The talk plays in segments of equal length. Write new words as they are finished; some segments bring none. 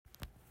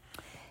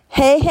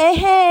Hey, hey,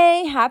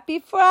 hey, happy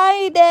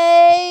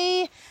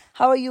Friday.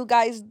 How are you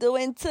guys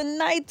doing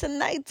tonight?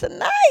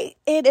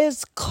 It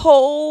is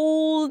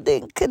cold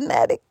in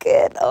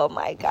Connecticut. Oh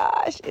my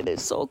gosh, it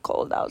is so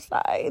cold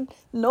outside.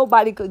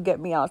 Nobody could get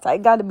me outside.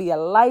 It got to be a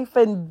life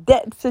and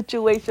death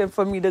situation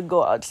for me to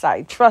go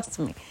outside. Trust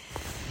me.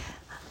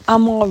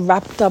 I'm all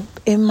wrapped up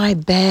in my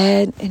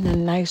bed in a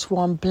nice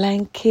warm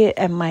blanket,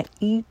 and my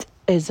heat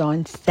is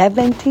on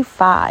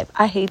 75.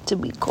 I hate to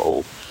be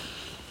cold.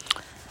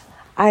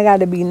 I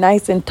got to be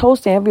nice and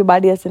toasty.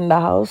 Everybody that's in the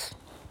house,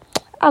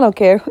 I don't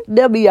care.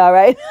 They'll be all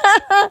right.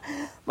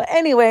 But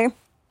anyway,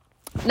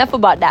 enough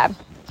about that.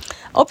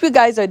 Hope you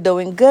guys are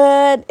doing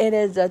good. It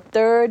is a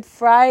third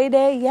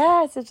Friday.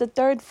 Yes, it's a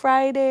third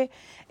Friday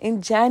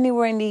in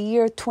January in the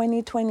year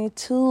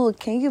 2022.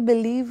 Can you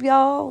believe,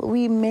 y'all?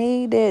 We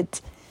made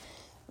it.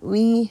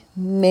 We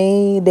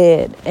made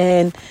it.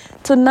 And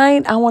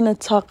tonight I want to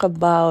talk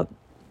about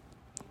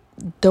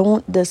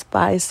don't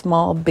despise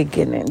small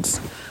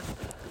beginnings.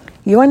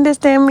 You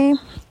understand me?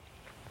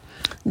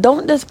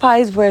 Don't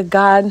despise where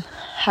God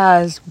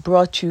has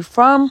brought you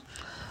from,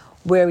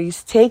 where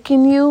He's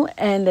taken you,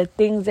 and the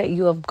things that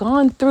you have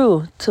gone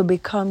through to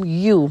become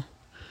you,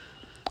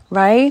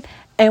 right?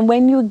 And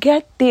when you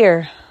get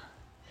there,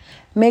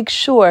 make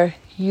sure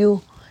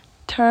you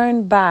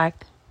turn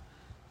back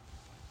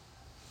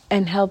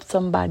and help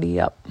somebody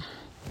up.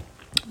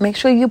 Make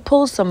sure you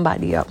pull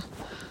somebody up.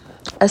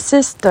 A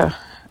sister,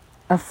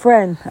 a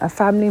friend, a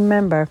family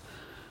member.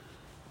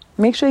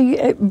 Make sure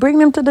you bring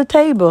them to the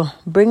table.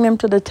 Bring them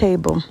to the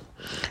table,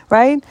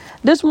 right?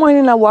 This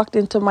morning I walked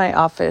into my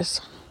office,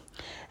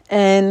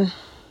 and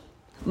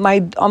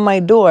on my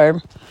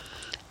door,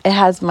 it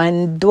has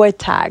my door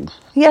tag.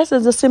 Yes,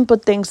 it's the simple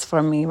things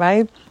for me,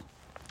 right?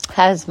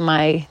 Has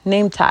my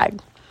name tag.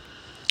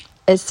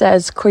 It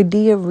says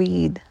Cordia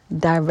Reed,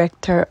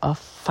 Director of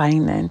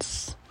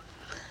Finance.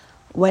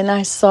 When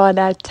I saw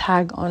that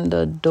tag on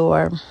the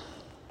door,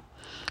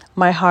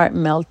 my heart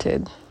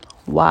melted.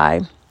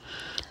 Why?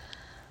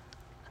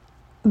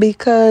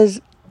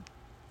 Because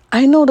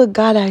I know the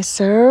God I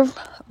serve,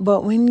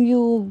 but when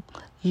you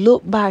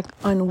look back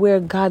on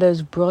where God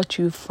has brought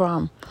you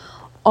from,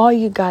 all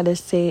you got to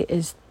say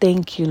is,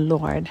 thank you,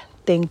 Lord.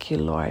 Thank you,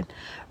 Lord.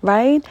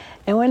 Right?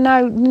 And when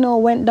I,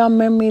 went down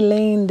memory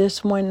lane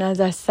this morning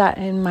as I sat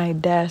in my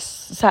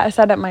desk, sat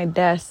at my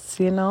desk,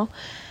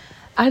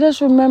 I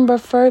just remember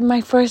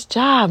my first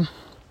job,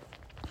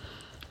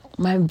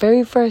 my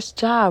very first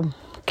job,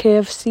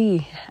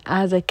 KFC,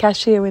 as a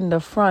cashier in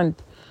the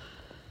front.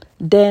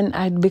 Then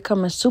I'd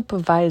become a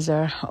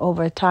supervisor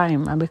over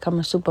time. I become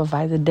a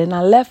supervisor. Then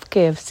I left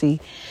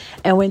KFC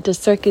and went to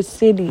Circuit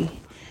City.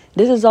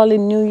 This is all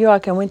in New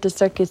York. I went to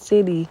Circuit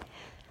City.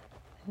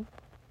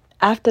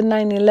 After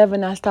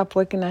 9/11, I stopped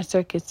working at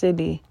Circuit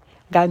City.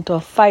 Got into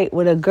a fight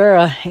with a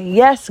girl.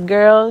 Yes,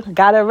 girl.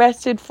 Got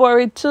arrested for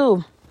it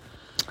too.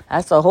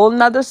 That's a whole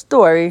nother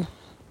story.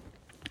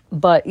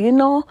 But,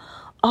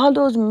 all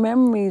those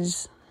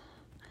memories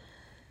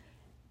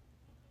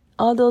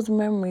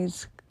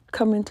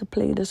come into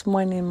play this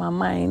morning in my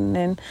mind,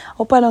 and I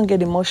hope I don't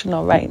get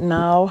emotional right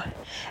now.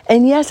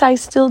 And yes, I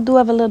still do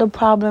have a little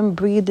problem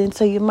breathing,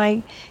 so you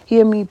might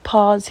hear me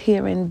pause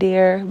here and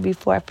there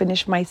before I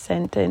finish my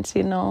sentence.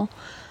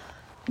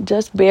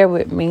 Just bear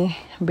with me.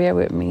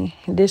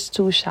 This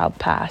too shall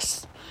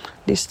pass.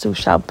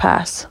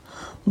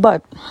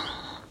 But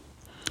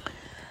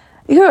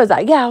here was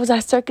I was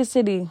at Circuit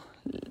City,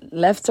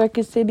 left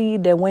Circuit City,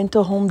 then went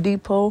to Home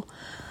Depot.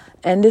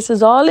 And this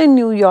is all in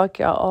New York,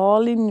 y'all,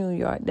 all in New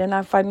York. Then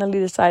I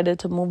finally decided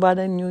to move out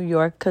of New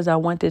York because I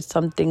wanted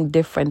something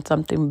different,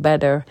 something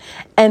better.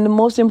 And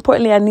most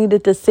importantly, I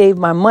needed to save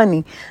my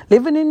money.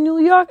 Living in New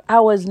York, I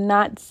was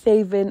not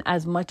saving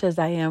as much as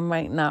I am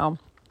right now.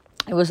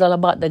 It was all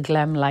about the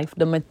glam life,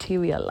 the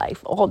material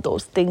life, all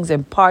those things,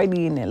 and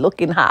partying and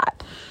looking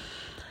hot.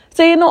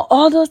 So,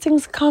 all those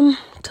things come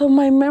to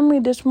my memory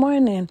this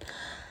morning.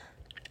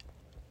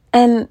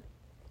 And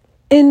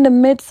in the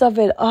midst of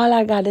it, all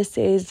I got to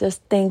say is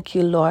just thank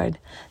you, Lord.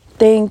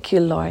 Thank you,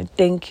 Lord.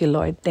 Thank you,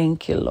 Lord.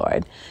 Thank you,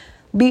 Lord.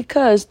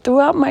 Because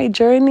throughout my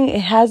journey, it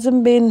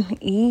hasn't been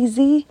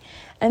easy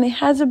and it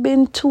hasn't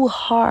been too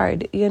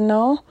hard,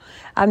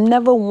 I've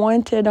never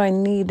wanted or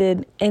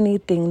needed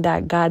anything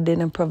that God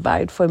didn't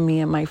provide for me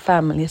and my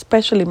family,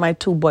 especially my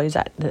two boys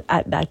at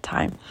that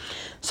time.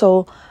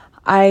 So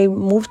I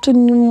moved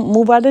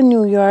out of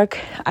New York.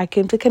 I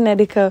came to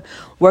Connecticut,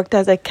 worked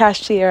as a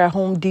cashier at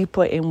Home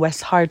Depot in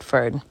West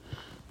Hartford,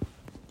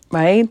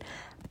 right?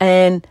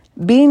 And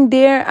being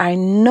there, I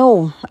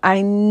know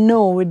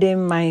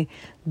within my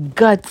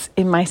guts,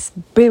 in my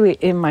spirit,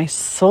 in my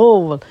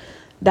soul,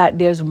 that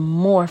there's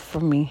more for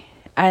me.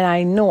 And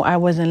I know I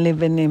wasn't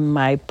living in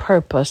my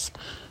purpose.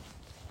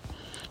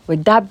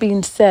 With that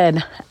being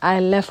said, I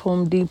left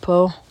Home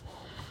Depot.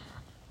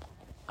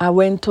 I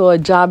went to a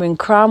job in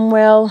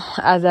Cromwell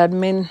as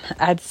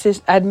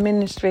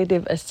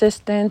administrative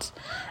assistant.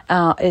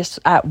 It's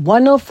at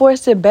 104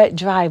 Sibet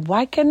Drive.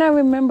 Why can't I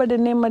remember the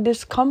name of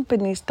this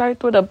company?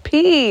 Start with a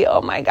P.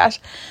 Oh my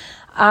gosh.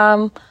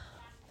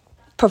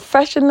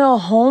 Professional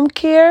Home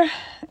Care.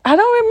 I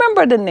don't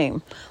remember the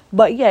name.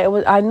 But yeah, it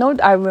was. I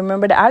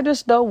remember the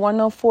address though,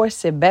 104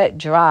 Sibet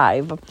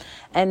Drive.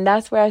 And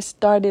that's where I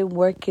started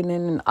working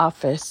in an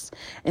office.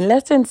 In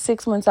less than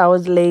 6 months, I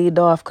was laid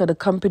off because the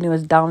company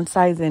was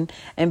downsizing.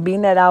 And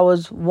being that I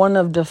was one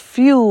of the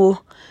few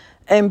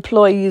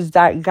employees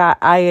that got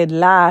hired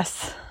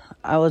last,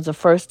 I was the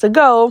first to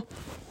go.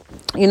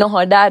 You know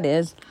how that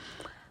is.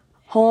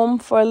 Home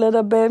for a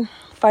little bit.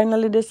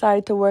 Finally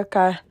decided to work.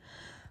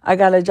 I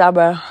got a job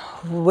at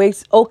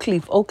Oak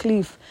Leaf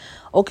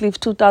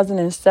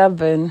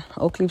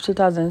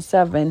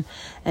 2007.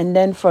 And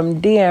then from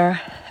there,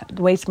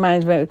 Waste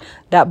Management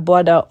that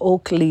bought out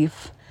Oak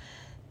Leaf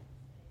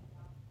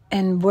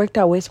and worked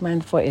at Waste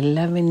Management for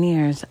 11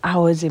 years. I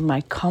was in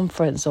my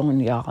comfort zone,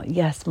 y'all.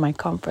 Yes, my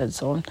comfort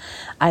zone.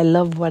 I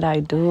love what I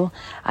do.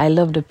 I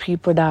love the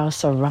people that I was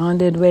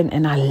surrounded with,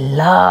 and I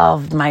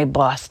loved my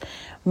boss.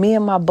 Me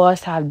and my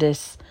boss have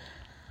this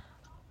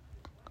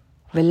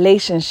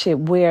relationship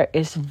where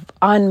it's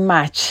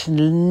unmatched,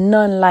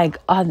 none like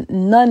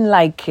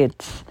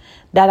it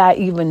that I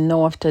even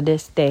know of to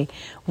this day,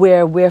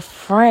 where we're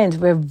friends.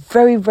 We're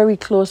very, very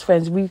close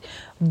friends. We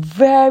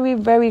very,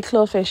 very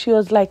close friends. She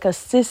was like a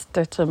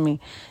sister to me.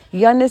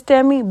 You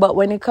understand me? But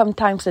when it comes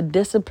time to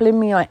discipline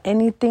me on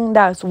anything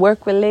that's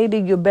work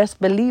related, you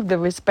best believe the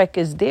respect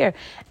is there.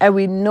 And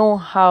we know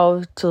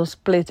how to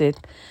split it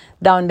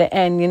down the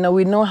end. You know,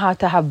 we know how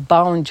to have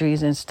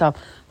boundaries and stuff.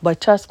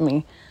 But trust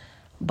me,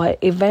 but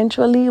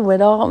eventually,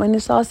 when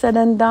it's all said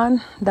and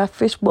done, that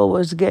fishbowl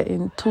was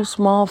getting too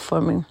small for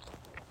me.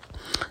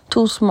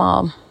 Too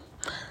small.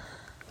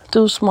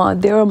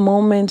 There are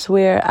moments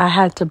where I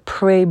had to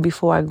pray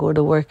before I go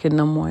to work in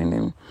the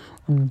morning,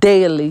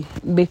 daily,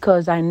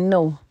 because I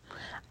know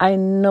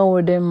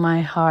within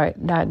my heart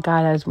that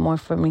God has more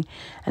for me.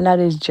 And that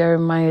is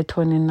Jeremiah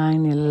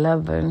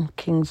 29:11,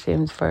 King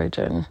James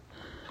Version.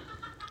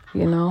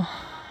 You know,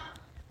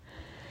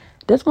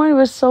 this morning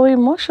was so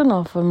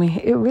emotional for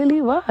me. It really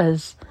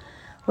was.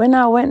 When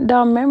I went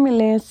down memory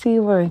lane, see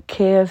where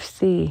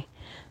KFC,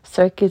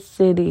 Circuit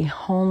City,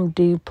 Home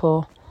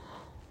Depot,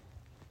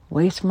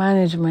 Waste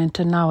Management,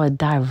 and now a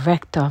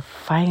director of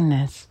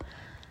finance,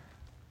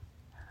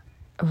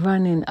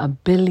 running $1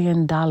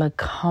 billion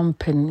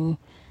company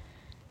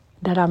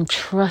that I'm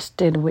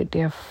trusted with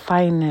their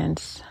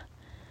finance.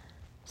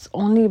 It's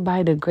only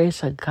by the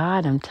grace of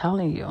God, I'm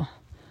telling you.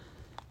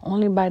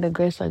 Only by the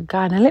grace of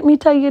God. And let me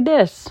tell you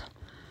this.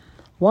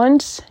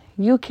 Once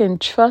you can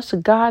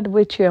trust God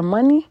with your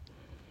money,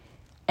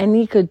 and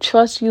He could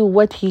trust you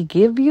what He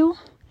give you,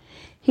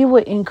 He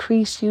will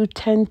increase you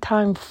 10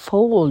 times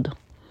fold.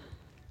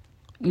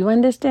 You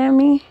understand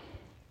me?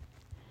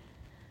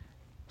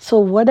 So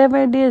whatever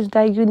it is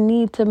that you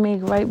need to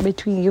make right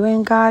between you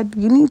and God,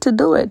 you need to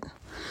do it.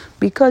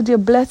 Because your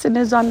blessing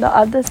is on the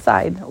other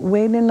side,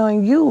 waiting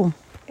on you.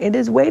 It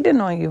is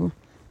waiting on you.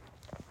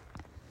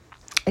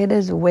 It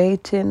is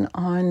waiting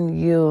on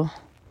you.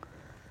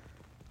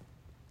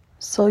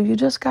 So you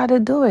just got to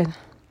do it.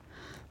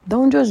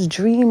 Don't just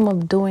dream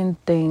of doing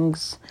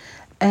things.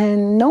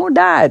 And know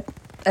that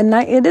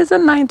it is a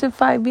 9 to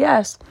 5,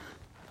 yes.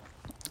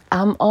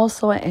 I'm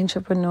also an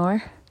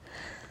entrepreneur.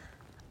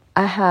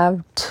 I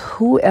have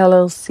 2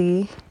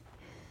 LLC.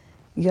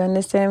 You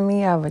understand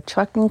me? I have a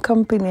trucking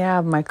company. I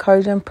have my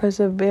Courage and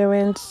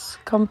Perseverance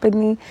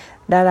company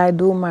that I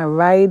do my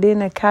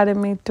writing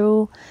academy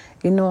through.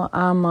 You know,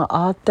 I'm an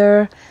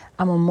author.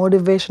 I'm a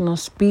motivational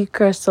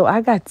speaker. So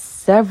I got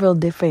several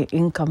different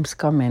incomes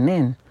coming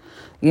in.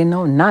 You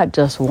know, not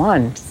just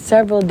one.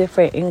 Several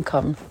different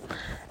incomes.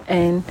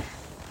 And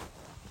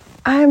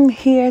I'm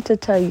here to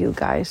tell you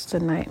guys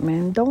tonight,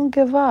 man, don't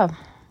give up.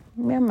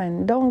 Yeah,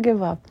 man, don't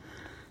give up.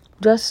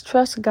 Just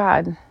trust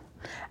God.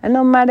 And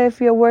no matter if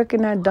you're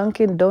working at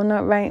Dunkin'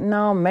 Donut right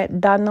now,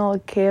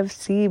 McDonald's,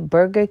 KFC,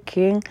 Burger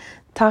King,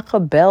 Taco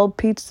Bell,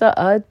 Pizza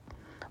Hut,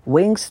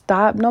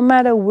 Wingstop, no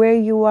matter where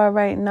you are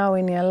right now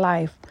in your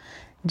life,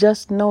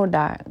 just know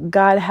that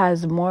God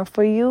has more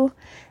for you,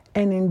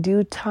 and in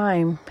due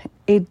time,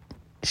 it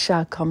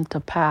shall come to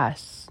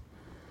pass.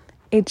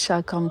 It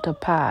shall come to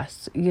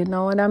pass. You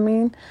know what I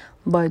mean?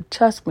 But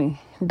trust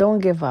me, don't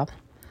give up.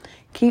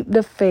 Keep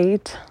the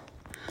faith.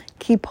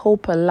 Keep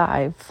hope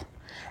alive.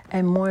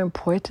 And more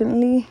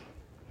importantly,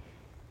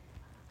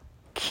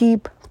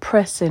 keep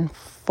pressing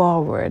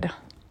forward.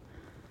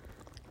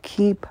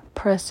 Keep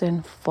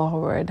pressing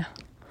forward.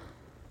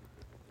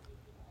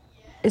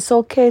 It's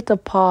okay to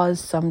pause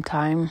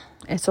sometime.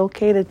 It's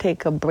okay to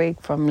take a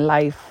break from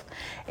life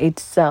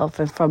itself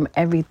and from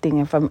everything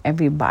and from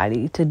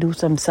everybody, to do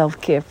some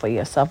self-care for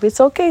yourself.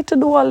 It's okay to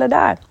do all of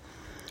that.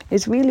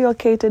 It's really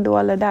okay to do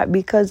all of that,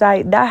 because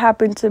that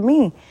happened to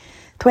me.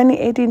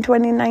 2018,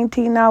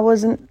 2019,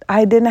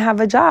 I didn't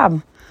have a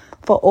job.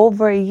 For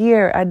over a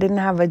year, I didn't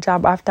have a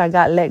job after I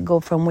got let go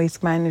from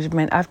Waste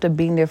Management, after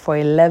being there for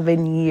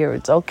 11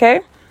 years,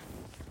 okay?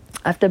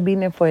 After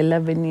being there for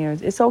 11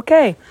 years. It's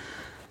okay.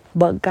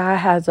 But God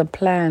has a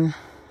plan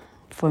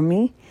for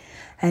me,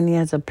 and He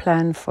has a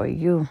plan for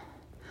you.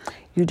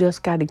 You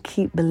just got to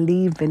keep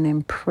believing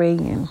and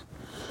praying.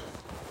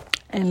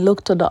 and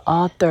look to the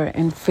author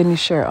and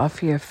finisher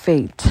of your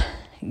faith.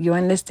 You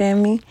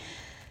understand me?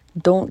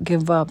 Don't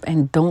give up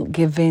and don't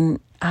give in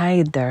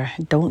either.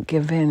 Don't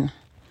give in.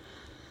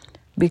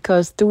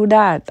 Because through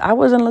that, I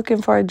wasn't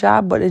looking for a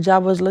job, but the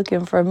job was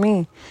looking for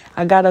me.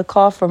 I got a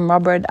call from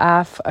Robert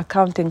Half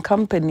Accounting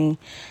Company,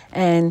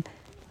 and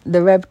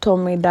the rep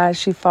told me that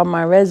she found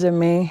my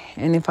resume,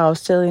 and if I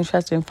was still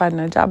interested in finding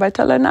a job, I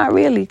told her not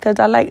really, because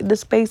I like the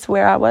space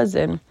where I was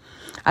in.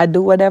 I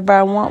do whatever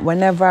I want,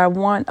 whenever I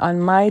want, on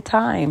my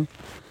time,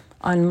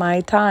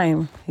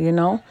 you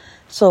know.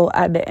 So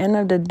at the end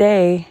of the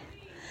day,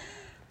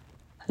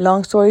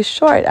 long story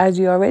short, as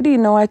you already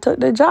know, I took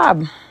the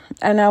job.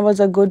 And I was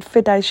a good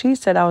fit, as she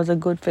said, I was a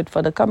good fit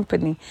for the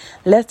company.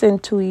 Less than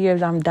 2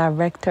 years, I'm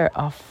director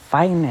of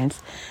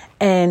finance.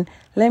 And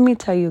let me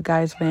tell you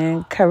guys,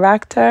 man,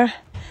 character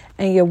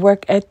and your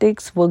work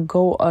ethics will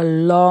go a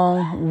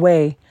long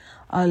way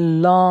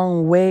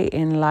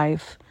in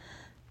life.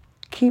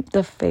 Keep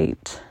the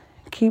faith.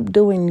 Keep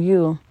doing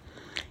you.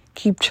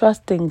 Keep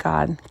trusting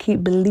God.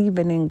 Keep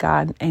believing in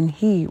God, and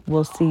He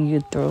will see you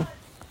through.